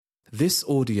This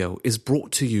audio is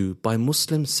brought to you by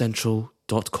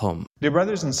MuslimCentral.com. Dear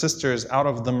brothers and sisters, out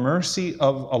of the mercy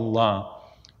of Allah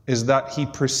is that He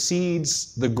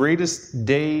precedes the greatest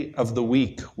day of the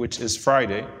week, which is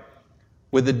Friday,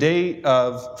 with a day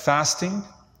of fasting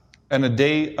and a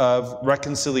day of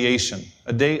reconciliation,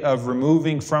 a day of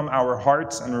removing from our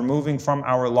hearts and removing from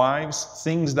our lives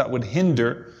things that would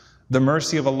hinder the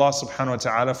mercy of Allah subhanahu wa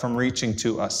ta'ala from reaching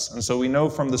to us. And so we know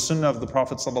from the sunnah of the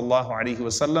Prophet sallallahu alaihi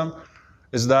wasallam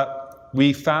is that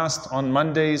we fast on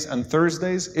Mondays and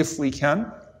Thursdays if we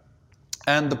can.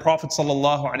 And the Prophet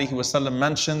sallallahu alaihi wasallam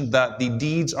mentioned that the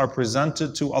deeds are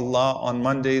presented to Allah on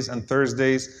Mondays and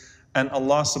Thursdays, and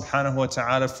Allah subhanahu wa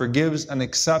ta'ala forgives and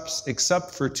accepts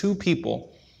except for two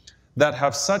people that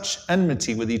have such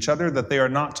enmity with each other that they are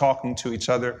not talking to each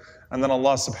other. And then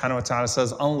Allah subhanahu wa ta'ala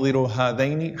says, أَنظِرُوا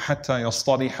هَذَيْنِ حَتَّى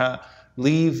يَصْطَلِحَا.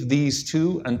 Leave these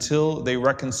two until they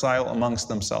reconcile amongst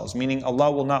themselves. Meaning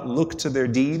Allah will not look to their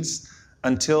deeds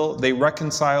until they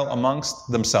reconcile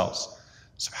amongst themselves.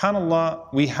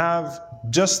 SubhanAllah, we have,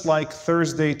 just like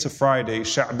Thursday to Friday,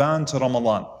 Sha'ban to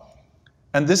Ramadan.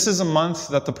 And this is a month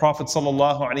that the Prophet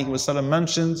ﷺ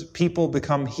mentioned people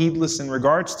become heedless in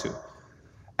regards to.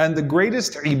 And the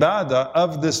greatest ibadah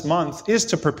of this month is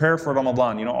to prepare for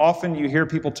Ramadan. You know, often you hear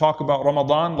people talk about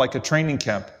Ramadan like a training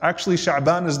camp. Actually,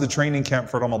 Sha'ban is the training camp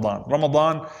for Ramadan.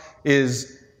 Ramadan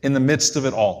is in the midst of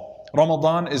it all.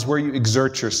 Ramadan is where you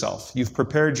exert yourself. You've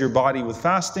prepared your body with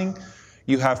fasting.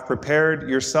 You have prepared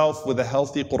yourself with a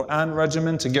healthy Quran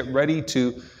regimen to get ready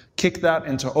to kick that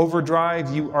into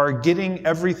overdrive. You are getting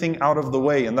everything out of the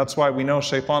way. And that's why we know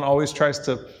Shaitan always tries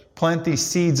to plant these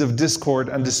seeds of discord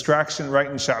and distraction right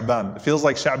in Sha'ban. It feels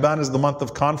like Sha'ban is the month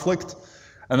of conflict.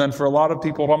 And then for a lot of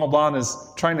people, Ramadan is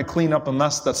trying to clean up a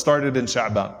mess that started in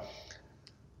Sha'ban.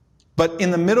 But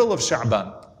in the middle of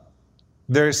Sha'ban,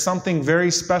 there is something very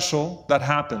special that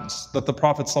happens that the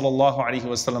Prophet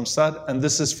ﷺ said, and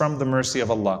this is from the mercy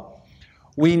of Allah.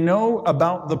 We know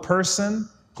about the person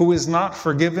who is not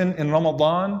forgiven in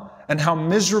Ramadan and how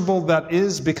miserable that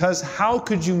is, because how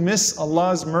could you miss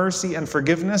Allah's mercy and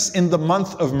forgiveness in the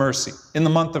month of mercy, in the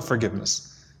month of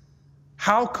forgiveness?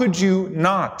 How could you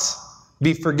not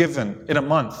be forgiven in a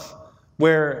month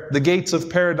where the gates of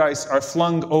paradise are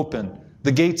flung open,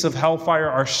 the gates of hellfire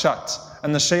are shut,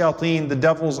 and the shayateen, the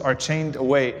devils, are chained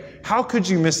away? How could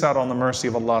you miss out on the mercy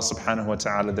of Allah subhanahu wa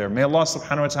ta'ala there? May Allah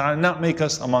subhanahu wa ta'ala not make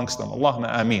us amongst them.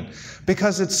 Allahumma ameen.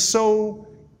 Because it's so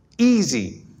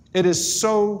easy. It is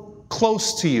so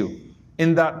close to you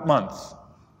in that month.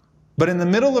 But in the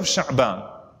middle of Sha'ban,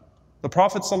 the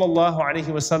Prophet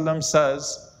ﷺ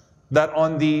says that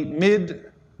on the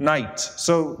midnight,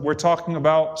 so we're talking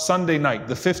about Sunday night,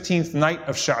 the 15th night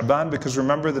of Sha'ban, because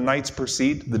remember the nights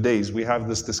precede the days. We have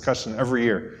this discussion every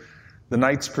year. The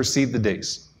nights precede the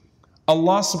days.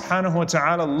 Allah subhanahu wa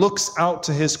ta'ala looks out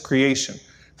to His creation.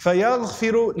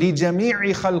 فَيَغْفِرُ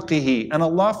لِجَمِيعِ خَلْقِهِ. And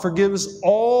Allah forgives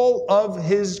all of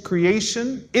His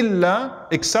creation, إِلَّا,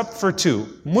 except for two.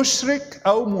 مُشْرِكْ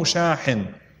أَوْ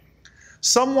مُشَاحٍ.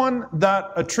 Someone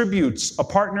that attributes a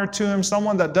partner to Him,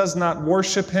 someone that does not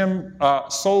worship Him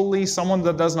solely, someone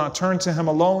that does not turn to Him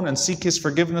alone and seek His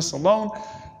forgiveness alone,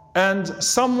 and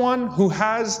someone who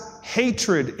has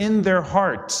hatred in their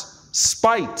heart,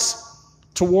 spite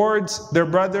towards their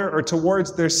brother or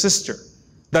towards their sister,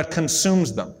 that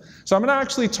consumes them. So I'm going to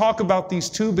actually talk about these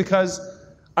two because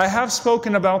I have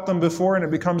spoken about them before and it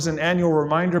becomes an annual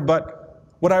reminder, but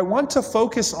what I want to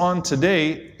focus on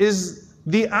today is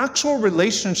the actual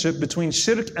relationship between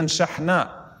shirk and shahna.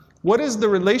 What is the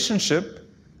relationship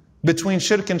between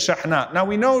shirk and shahna? Now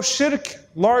we know shirk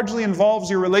largely involves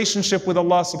your relationship with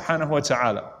Allah subhanahu wa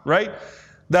ta'ala, right?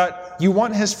 That you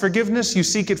want His forgiveness, you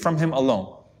seek it from Him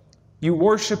alone. You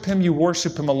worship Him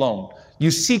alone. You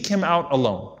seek Him out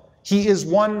alone. He is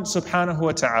one subhanahu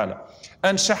wa ta'ala.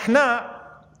 And shahna,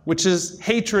 which is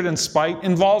hatred and spite,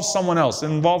 involves someone else. It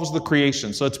involves the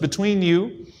creation. So it's between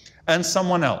you and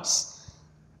someone else.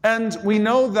 And we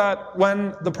know that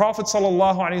when the Prophet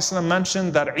ﷺ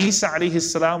mentioned that Isa alayhi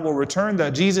salam will return,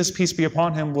 that Jesus, peace be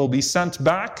upon him, will be sent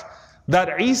back,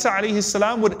 that Isa alayhi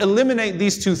salam would eliminate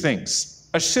these two things.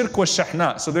 Ash-shirk wa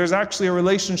shahna. So there's actually a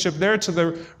relationship there to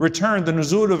the return, the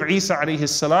nuzul of Isa alayhi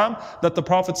salam, that the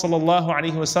Prophet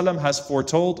ﷺ has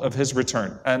foretold of his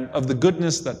return and of the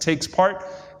goodness that takes part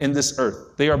in this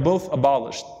earth. They are both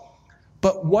abolished.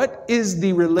 But what is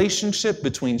the relationship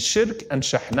between shirk and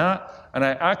shahna? And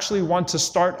I actually want to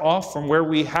start off from where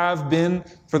we have been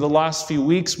for the last few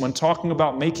weeks when talking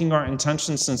about making our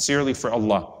intentions sincerely for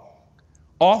Allah.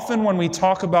 Often when we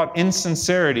talk about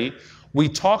insincerity, we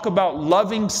talk about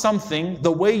loving something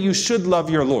the way you should love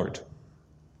your Lord.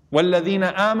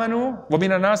 وَالَّذِينَ آمَنُوا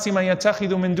وَمِنَ النَّاسِ مَن يَتَّخِذُ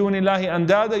مِن دُونِ اللَّهِ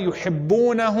أَندَادًا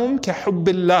يُحِبُّونَهُمْ كَحُبِّ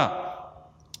اللَّهِ.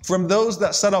 From those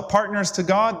that set up partners to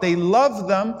God, they love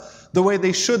them the way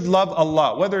they should love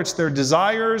Allah. Whether it's their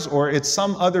desires or it's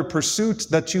some other pursuit,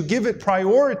 that you give it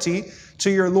priority to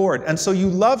your Lord. And so you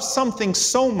love something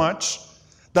so much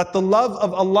that the love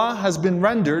of Allah has been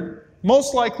rendered,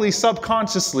 most likely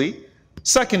subconsciously,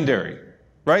 secondary.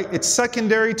 Right? It's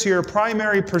secondary to your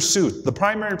primary pursuit, the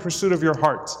primary pursuit of your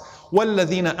heart.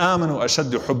 وَالَّذِينَ آمَنُوا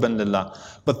أَشَدُّ حُبًّا لِلَّهِ.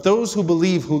 But those who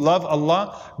believe, who love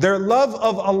Allah, their love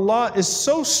of Allah is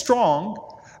so strong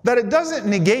that it doesn't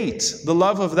negate the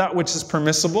love of that which is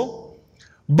permissible,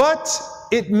 but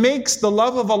it makes the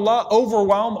love of Allah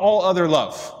overwhelm all other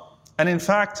love. And in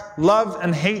fact, love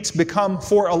and hate become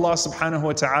for Allah subhanahu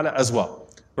wa ta'ala as well.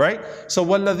 Right? So,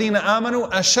 وَالَّذِينَ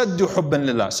آمَنُوا أَشَدُّ حُبًّا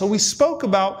لِلَّهِ. So we spoke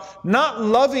about not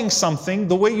loving something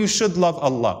the way you should love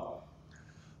Allah.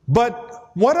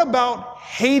 But what about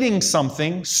hating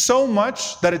something so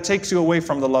much that it takes you away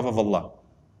from the love of Allah?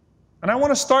 And I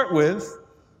want to start with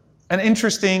an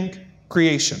interesting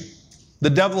creation. The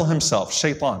devil himself,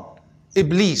 Shaitan,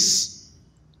 Iblis.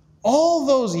 All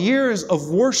those years of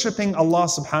worshiping Allah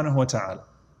subhanahu wa ta'ala.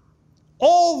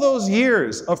 All those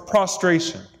years of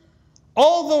prostration.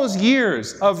 All those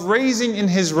years of raising in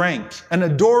his rank and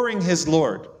adoring his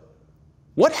Lord.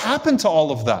 What happened to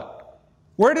all of that?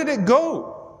 Where did it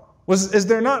go? Is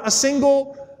there not a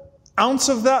single ounce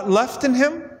of that left in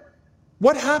him?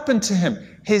 What happened to him?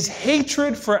 His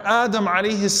hatred for Adam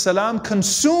alayhi salam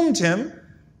consumed him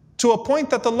to a point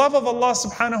that the love of Allah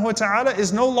subhanahu wa ta'ala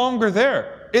is no longer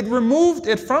there. It removed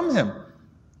it from him.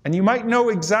 And you might know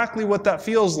exactly what that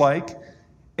feels like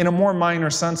in a more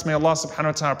minor sense. May Allah subhanahu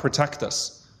wa ta'ala protect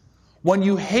us. When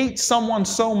you hate someone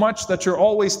so much that you're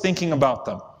always thinking about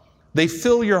them, they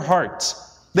fill your heart.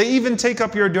 They even take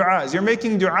up your du'as. You're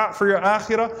making du'a for your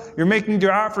akhirah, you're making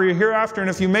du'a for your hereafter, and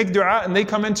if you make du'a and they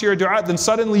come into your du'a, then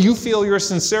suddenly you feel your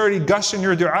sincerity gush in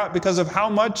your du'a because of how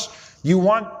much you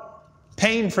want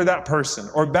pain for that person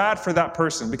or bad for that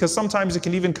person, because sometimes it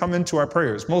can even come into our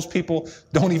prayers. Most people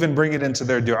don't even bring it into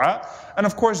their du'a. And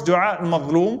of course, du'a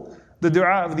al-mazloom, the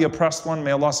dua of the oppressed one,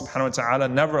 may Allah subhanahu wa ta'ala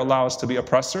never allow us to be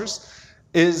oppressors,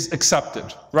 is accepted,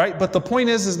 right? But the point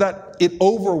is that it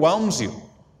overwhelms you.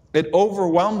 It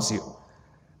overwhelms you.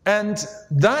 And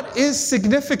that is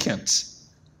significant,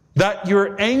 that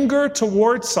your anger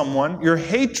towards someone, your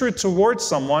hatred towards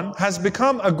someone has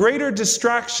become a greater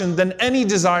distraction than any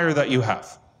desire that you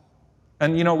have.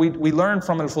 And you know, we learn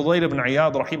from Al-Fudayl ibn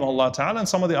Iyad rahimahullah ta'ala and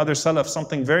some of the other salaf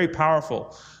something very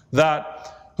powerful,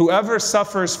 that whoever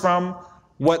suffers from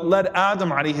what led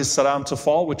Adam alayhi salam to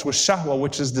fall, which was shahwa,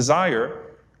 which is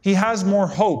desire, he has more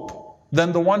hope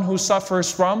than the one who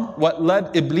suffers from what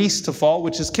led Iblis to fall,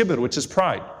 which is kibr, which is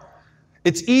pride.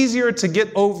 It's easier to get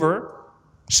over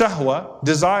shahwa,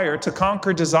 desire, to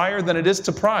conquer desire than it is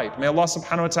to pride. May Allah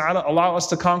subhanahu wa ta'ala allow us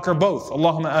to conquer both.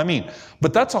 Allahumma ameen.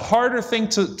 But that's a harder thing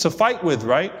to fight with,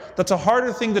 right? That's a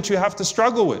harder thing that you have to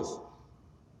struggle with.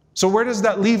 So where does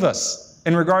that leave us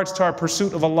in regards to our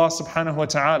pursuit of Allah subhanahu wa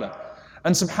ta'ala?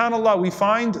 And subhanAllah, we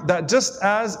find that just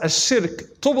as a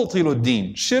shirk tubtilu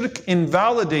deen, shirk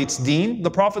invalidates deen, the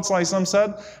Prophet ﷺ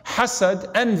said, hasad,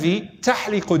 envy,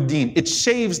 tahliqu deen, it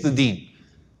shaves the deen.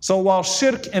 So while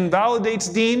shirk invalidates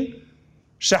deen,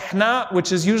 shahna,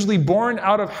 which is usually born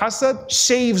out of hasad,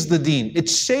 shaves the deen. It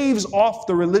shaves off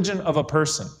the religion of a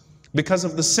person because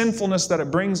of the sinfulness that it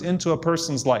brings into a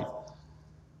person's life.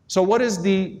 So what is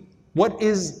the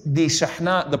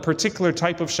shahna, the particular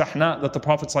type of shahna that the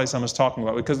Prophet ﷺ is talking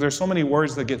about? Because there's so many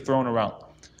words that get thrown around.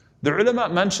 The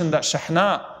ulama mentioned that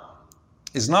shahna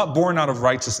is not born out of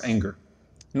righteous anger,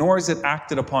 nor is it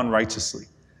acted upon righteously.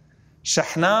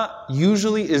 Shahna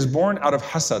usually is born out of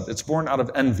hasad, it's born out of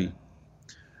envy.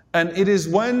 And it is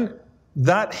when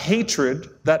that hatred,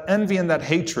 that envy and that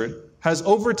hatred has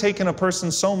overtaken a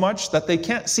person so much that they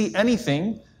can't see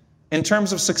anything in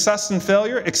terms of success and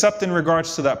failure except in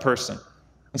regards to that person.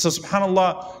 And so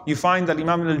subhanAllah, you find that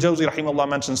Imam al-Jawzi rahimahullah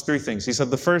mentions three things. He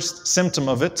said the first symptom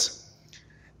of it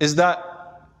is that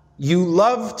you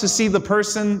love to see the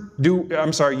person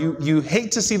you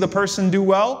hate to see the person do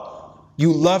well,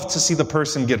 you love to see the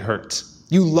person get hurt.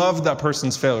 You love that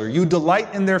person's failure. You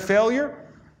delight in their failure.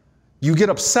 You get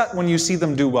upset when you see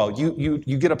them do well. You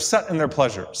get upset in their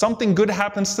pleasure. Something good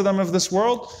happens to them of this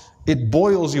world, it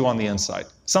boils you on the inside.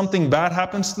 Something bad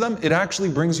happens to them, it actually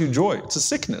brings you joy. It's a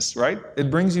sickness, right?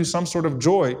 It brings you some sort of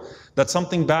joy that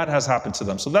something bad has happened to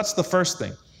them. So that's the first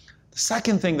thing. The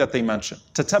second thing that they mention,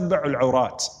 tatabbu'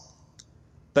 al-awrat,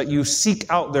 that you seek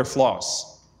out their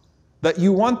flaws. that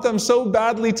you want them so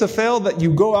badly to fail that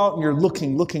you go out and you're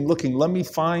looking. Let me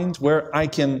find where I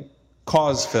can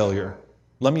cause failure.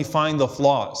 Let me find the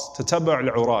flaws. Tatabbu'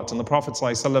 al-awrat. And the Prophet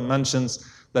ﷺ mentions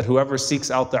that whoever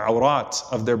seeks out the awrat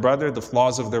of their brother, the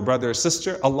flaws of their brother or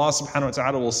sister, Allah subhanahu wa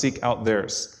ta'ala will seek out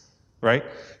theirs. Right?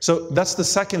 So that's the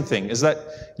second thing, is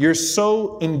that you're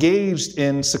so engaged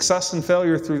in success and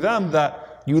failure through them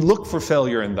that you look for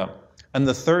failure in them. And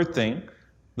the third thing,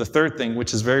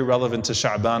 which is very relevant to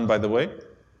Sha'ban, by the way,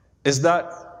 is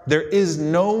that there is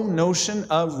no notion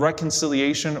of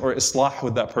reconciliation or islah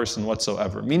with that person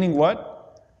whatsoever. Meaning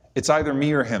what? It's either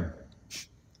me or him.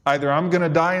 Either I'm going to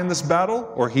die in this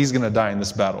battle or he's going to die in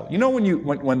this battle. You know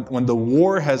when the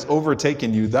war has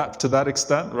overtaken you to that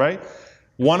extent, right?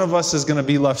 One of us is going to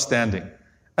be left standing.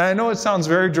 And I know it sounds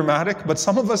very dramatic, but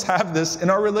some of us have this in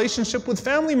our relationship with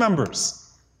family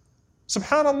members.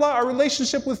 SubhanAllah, our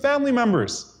relationship with family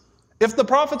members. If the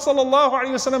Prophet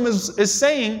ﷺ is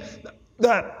saying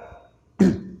that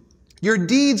your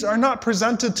deeds are not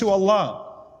presented to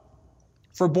Allah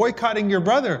for boycotting your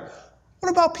brother,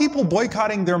 what about people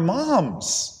boycotting their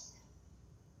moms?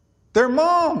 Their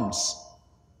moms.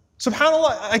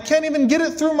 SubhanAllah, I can't even get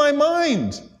it through my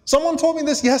mind. Someone told me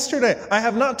this yesterday. I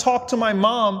have not talked to my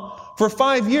mom for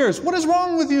 5 years. What is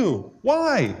wrong with you?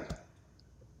 Why?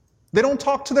 They don't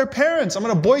talk to their parents. I'm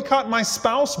going to boycott my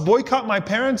spouse, boycott my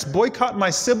parents, boycott my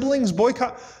siblings,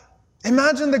 boycott.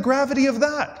 Imagine the gravity of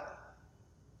that.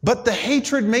 But the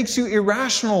hatred makes you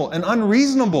irrational and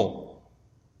unreasonable.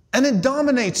 And it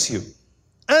dominates you.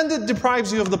 And it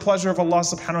deprives you of the pleasure of Allah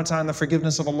subhanahu wa ta'ala and the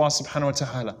forgiveness of Allah subhanahu wa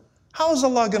ta'ala. How is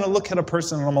Allah going to look at a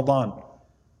person in Ramadan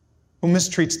who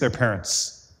mistreats their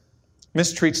parents,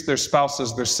 mistreats their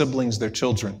spouses, their siblings, their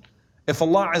children? If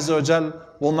Allah Azza wa Jal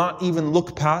will not even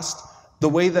look past the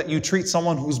way that you treat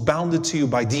someone who's bounded to you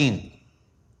by deen,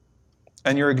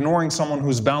 and you're ignoring someone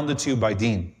who's bounded to you by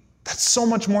deen, that's so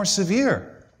much more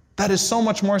severe. That is so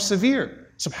much more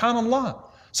severe. SubhanAllah.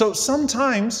 So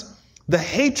sometimes the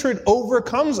hatred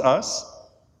overcomes us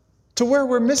to where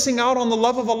we're missing out on the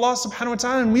love of Allah subhanahu wa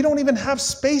ta'ala, and we don't even have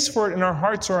space for it in our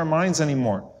hearts or our minds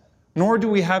anymore. Nor do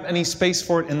we have any space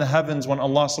for it in the heavens when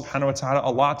Allah subhanahu wa ta'ala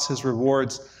allots His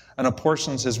rewards and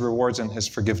apportions His rewards and His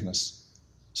forgiveness.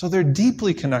 So they're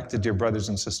deeply connected, dear brothers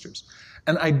and sisters.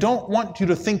 And I don't want you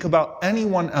to think about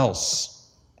anyone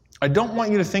else. I don't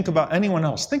want you to think about anyone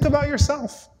else. Think about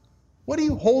yourself. What do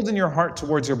you hold in your heart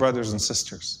towards your brothers and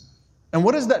sisters? And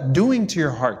what is that doing to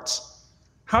your heart?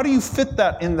 How do you fit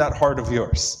that in that heart of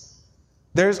yours?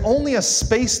 There's only a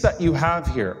space that you have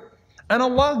here. And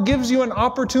Allah gives you an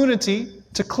opportunity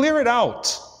to clear it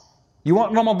out. You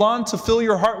want Ramadan to fill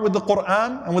your heart with the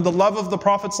Quran and with the love of the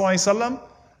Prophet ﷺ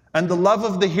and the love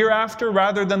of the hereafter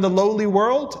rather than the lowly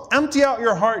world? Empty out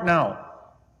your heart now.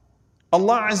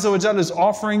 Allah Azza wa Jalla is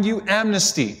offering you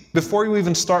amnesty before you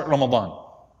even start Ramadan.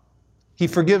 He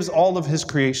forgives all of His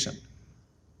creation.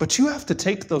 But you have to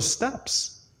take those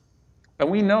steps.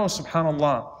 And we know,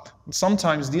 subhanAllah,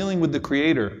 sometimes dealing with the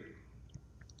Creator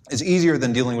is easier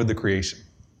than dealing with the creation.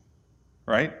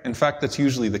 Right? In fact, that's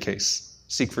usually the case.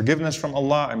 Seek forgiveness from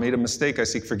Allah. I made a mistake. I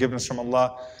seek forgiveness from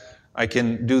Allah. I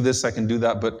can do this, I can do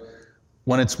that. But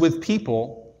when it's with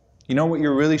people, you know what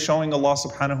you're really showing Allah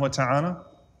subhanahu wa ta'ala?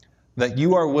 That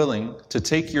you are willing to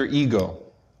take your ego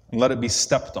and let it be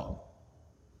stepped on.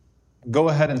 Go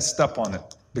ahead and step on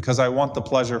it, because I want the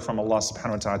pleasure from Allah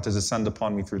subhanahu wa ta'ala to descend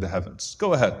upon me through the heavens.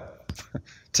 Go ahead.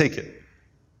 Take it.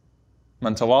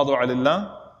 Man tawadu'a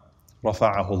lillah,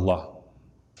 rafa'ahu Allah.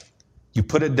 You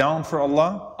put it down for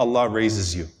Allah, Allah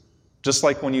raises you. Just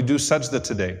like when you do sajda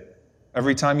today,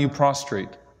 every time you prostrate,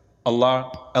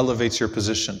 Allah elevates your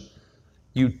position.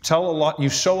 You tell Allah, you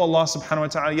show Allah subhanahu wa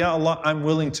ta'ala, Ya Allah, I'm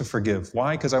willing to forgive.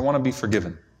 Why? Because I want to be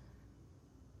forgiven.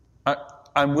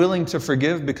 I'm willing to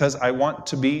forgive because I want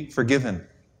to be forgiven.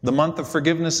 The month of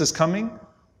forgiveness is coming,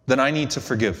 then I need to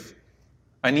forgive.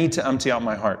 I need to empty out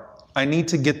my heart. I need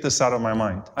to get this out of my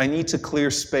mind. I need to clear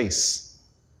space.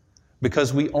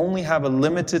 Because we only have a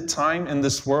limited time in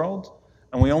this world,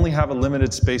 and we only have a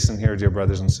limited space in here, dear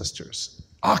brothers and sisters.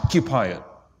 Occupy it.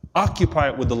 Occupy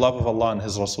it with the love of Allah and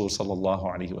His Rasul sallallahu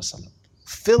alaihi wasallam.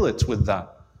 Fill it with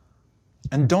that.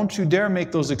 And don't you dare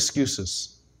make those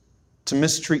excuses to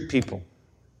mistreat people,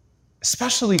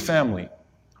 especially family.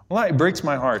 Allah, it breaks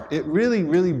my heart. It really,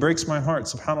 really breaks my heart.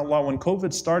 SubhanAllah, when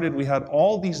COVID started, we had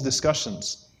all these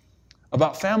discussions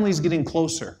about families getting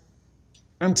closer.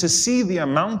 And to see the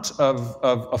amount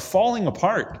of falling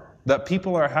apart that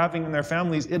people are having in their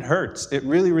families, it hurts. It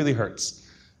really, really hurts.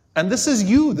 And this is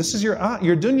you. This is your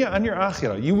dunya and your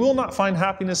akhirah. You will not find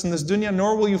happiness in this dunya,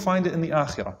 nor will you find it in the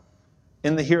akhirah,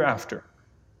 in the hereafter.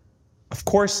 Of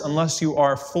course, unless you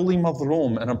are fully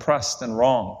madhloom and oppressed and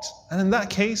wronged. And in that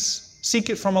case, seek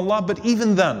it from Allah. But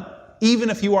even then, even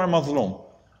if you are madhloom,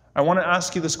 I want to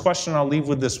ask you this question, I'll leave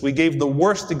with this. We gave the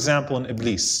worst example in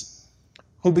Iblis,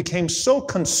 who became so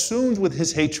consumed with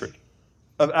his hatred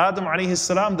of Adam alayhi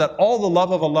salam that all the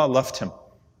love of Allah left him.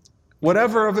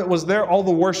 Whatever of it was there, all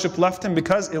the worship left him,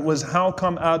 because it was, how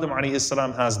come Adam alayhi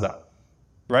salam has that?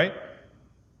 Right?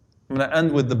 I'm going to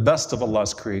end with the best of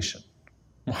Allah's creation,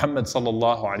 Muhammad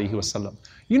sallallahu alayhi wasallam.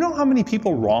 You know how many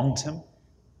people wronged him?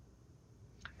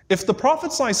 If the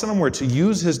Prophet sallallahu alayhi wasallam were to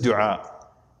use his dua,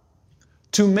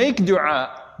 to make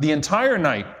dua the entire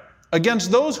night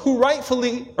against those who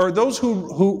rightfully, or those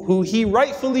who he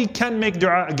rightfully can make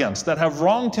dua against, that have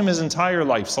wronged him his entire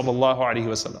life, sallallahu alayhi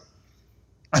wasallam.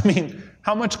 I mean,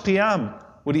 how much qiyam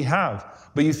would he have?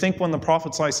 But you think when the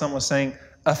Prophet ﷺ was saying,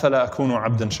 أَفَلَا أَكُونُ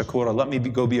عَبْدًا شَكُورًا, let me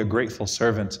go be a grateful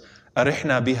servant.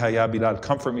 أَرِحْنَا بِهَا يَا Bilal,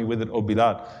 comfort me with it, O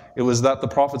Bilal. It was that the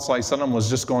Prophet ﷺ was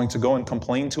just going to go and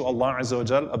complain to Allah Azza wa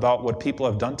Jal about what people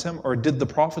have done to him? Or did the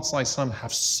Prophet ﷺ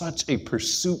have such a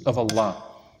pursuit of Allah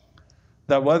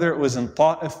that whether it was in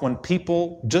Ta'if when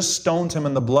people just stoned him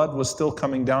and the blood was still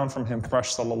coming down from him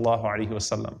fresh, sallallahu alayhi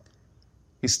wasallam,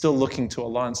 he's still looking to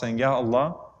Allah and saying, Ya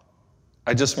Allah,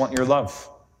 I just want your love.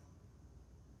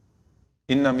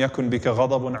 إِنَّمْ يَكُنْ بِكَ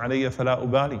غَضَبٌ عَلَيَّ فَلَا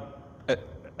أُبَالِي.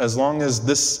 As long as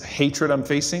this hatred I'm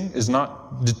facing is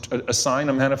not a sign,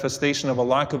 a manifestation of a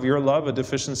lack of your love, a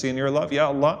deficiency in your love, Ya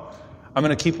Allah, I'm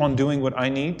going to keep on doing what I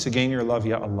need to gain your love,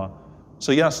 Ya Allah.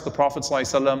 So yes, the Prophet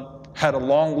ﷺ had a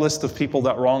long list of people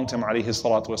that wronged him, alayhi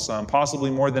salatu wasalam, possibly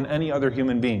more than any other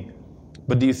human being.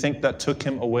 But do you think that took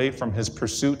him away from his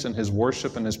pursuit and his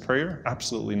worship and his prayer?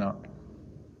 Absolutely not.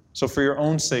 So for your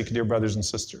own sake, dear brothers and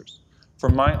sisters, for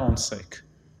my own sake,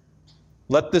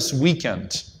 let this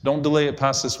weekend, don't delay it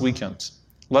past this weekend,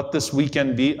 let this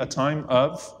weekend be a time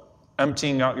of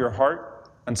emptying out your heart,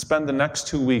 and spend the next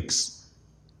 2 weeks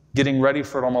getting ready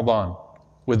for Ramadan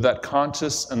with that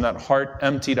conscious and that heart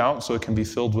emptied out so it can be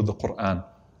filled with the Quran.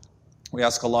 We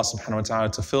ask Allah subhanahu wa ta'ala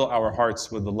to fill our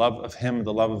hearts with the love of Him,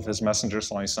 the love of His Messenger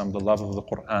sallallahu alaihi wasallam, the love of the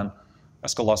Quran.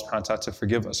 Ask Allah subhanahu wa ta'ala to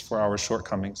forgive us for our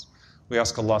shortcomings. We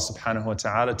ask Allah subhanahu wa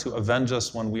ta'ala to avenge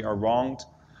us when we are wronged.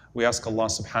 We ask Allah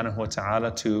subhanahu wa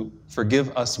ta'ala to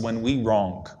forgive us when we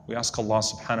wrong. We ask Allah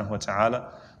subhanahu wa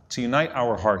ta'ala to unite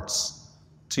our hearts,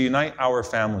 to unite our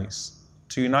families,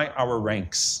 to unite our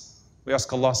ranks. We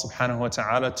ask Allah subhanahu wa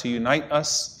ta'ala to unite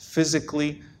us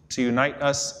physically, to unite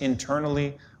us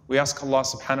internally. We ask Allah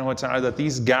subhanahu wa ta'ala that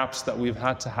these gaps that we've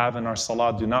had to have in our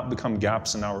salah do not become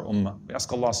gaps in our ummah. We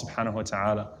ask Allah subhanahu wa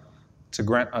ta'ala to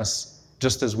grant us,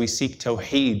 just as we seek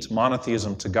tawheed,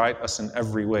 monotheism, to guide us in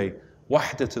every way,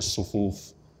 wahdat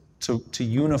as-sufuf, to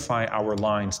unify our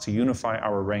lines, to unify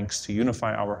our ranks, to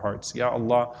unify our hearts. Ya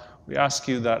Allah, we ask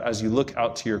you that as you look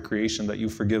out to your creation, that you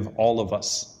forgive all of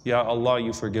us. Ya Allah,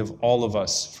 you forgive all of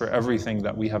us for everything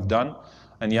that we have done.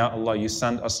 And Ya Allah, you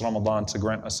send us Ramadan to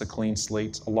grant us a clean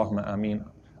slate. Allahumma ameen.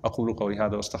 أقول قولي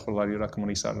هذا واستغفر الله لي ولكم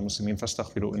ولسائر المسلمين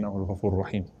فاستغفروا إنه الغفور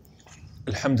الرحيم.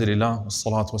 الحمد لله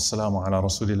والصلاة والسلام على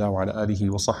رسول الله وعلى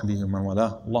آله وصحبه ومن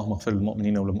والاه. اللهم اغفر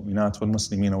للمؤمنين والمؤمنات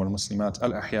والمسلمين والمسلمات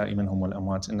الأحياء منهم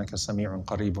والأموات إنك سميع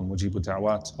قريب مجيب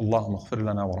الدعوات. اللهم اغفر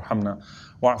لنا وارحمنا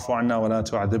واعف عنا ولا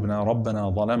تعذبنا. ربنا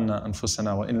ظلمنا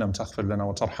أنفسنا وإن لم تغفر لنا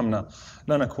وترحمنا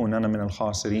لنكونن من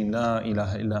الخاسرين. لا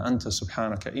إله إلا أنت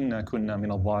سبحانك إنا كنا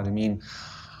من الظالمين.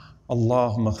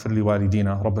 اللهم اغفر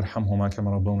لوالدينا رب ارحمهما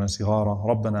كما ربونا صغارا.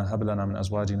 ربنا هب لنا من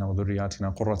أزواجنا وذرياتنا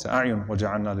قرة أعين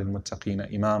واجعلنا للمتقين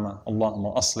إماما. اللهم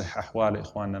أصلح أحوال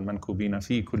إخواننا المنكوبين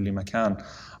في كل مكان.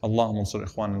 اللهم انصر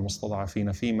إخواننا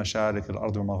المستضعفين في مشارق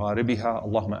الأرض ومغاربها.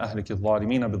 اللهم أهلك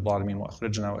الظالمين بالظالمين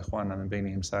وأخرجنا وإخواننا من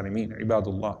بينهم سالمين. عباد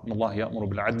الله، إن الله يأمر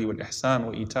بالعدل والإحسان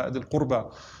وإيتاء ذي القربى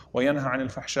وينهى عن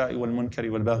الفحشاء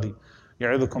والمنكر والبغي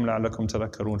يعظكم لعلكم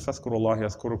تذكرون. فاذكروا الله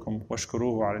يذكركم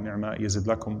واشكروه على النعماء يزد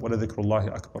لكم ولذكر الله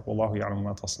أكبر والله يعلم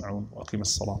ما تصنعون. وأقيم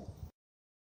الصلاة.